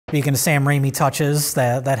Speaking of Sam Raimi touches,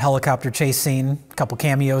 that helicopter chase scene, a couple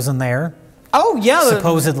cameos in there. Oh yeah,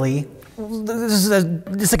 supposedly.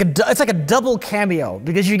 It's like a double cameo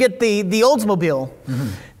because you get the Oldsmobile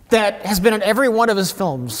that has been in every one of his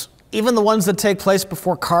films, even the ones that take place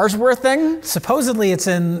before cars were a thing. Supposedly it's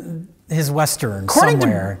in his Western According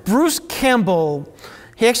somewhere. to Bruce Campbell,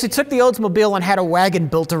 he actually took the Oldsmobile and had a wagon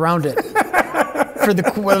built around it for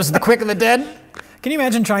the Quick and the Dead. Can you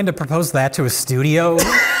imagine trying to propose that to a studio?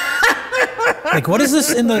 Like, what is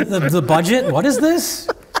this in the budget? What is this?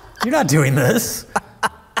 You're not doing this.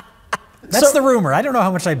 That's the rumor. I don't know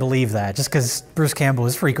how much I believe that, just because Bruce Campbell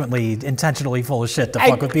is frequently intentionally full of shit to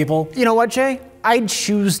fuck with people. You know what, Jay? I'd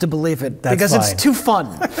choose to believe it because it's too fun.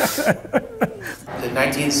 The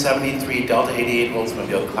 1973 Delta 88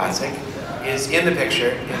 Oldsmobile Classic is in the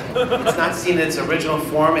picture. It's not seen in its original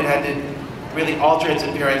form. It had to really alter its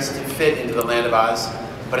appearance to fit into the Land of Oz.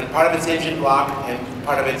 But part of its engine block and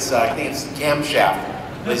part of its, I think its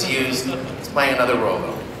camshaft was used. It's playing another role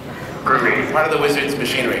though. Part of the wizard's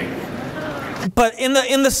machinery. But in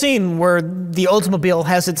the scene where the Oldsmobile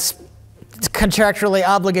has its contractually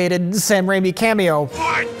obligated Sam Raimi cameo,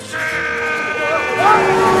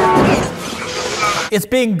 it's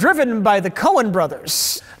being driven by the Coen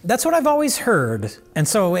brothers. That's what I've always heard. And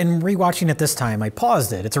so in rewatching it this time, I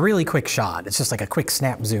paused it. It's a really quick shot. It's just like a quick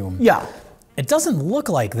snap zoom. Yeah. It doesn't look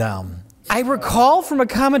like them. I recall from a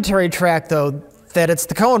commentary track, though, that it's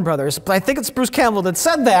the Coen brothers, but I think it's Bruce Campbell that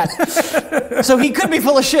said that. So he could be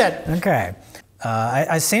full of shit. Okay.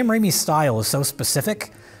 Sam Raimi's style is so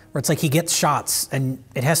specific, where it's like he gets shots and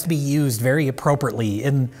it has to be used very appropriately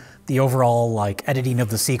in the overall like editing of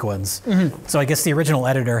the sequence. So I guess the original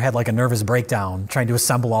editor had like a nervous breakdown trying to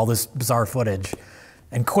assemble all this bizarre footage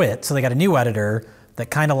and quit. So they got a new editor that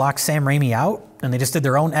kind of locked Sam Raimi out, and they just did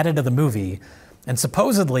their own edit of the movie. And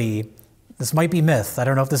supposedly, this might be myth, I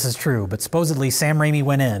don't know if this is true, but supposedly Sam Raimi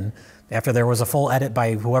went in after there was a full edit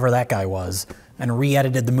by whoever that guy was and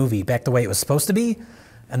re-edited the movie back the way it was supposed to be.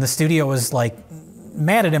 And the studio was like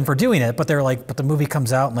mad at him for doing it, but they're like, but the movie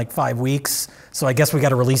comes out in like 5 weeks, so I guess we got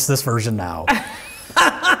to release this version now.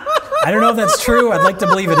 I don't know if that's true. I'd like to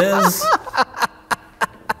believe it is.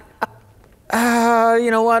 You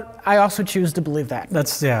know what? I also choose to believe that.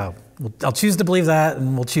 Yeah. I'll choose to believe that,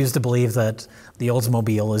 and we'll choose to believe that the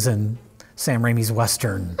Oldsmobile is in Sam Raimi's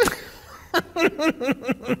Western.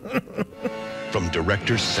 From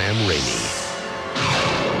director Sam Raimi,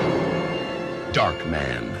 Dark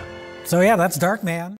Man. So yeah, that's Dark Man.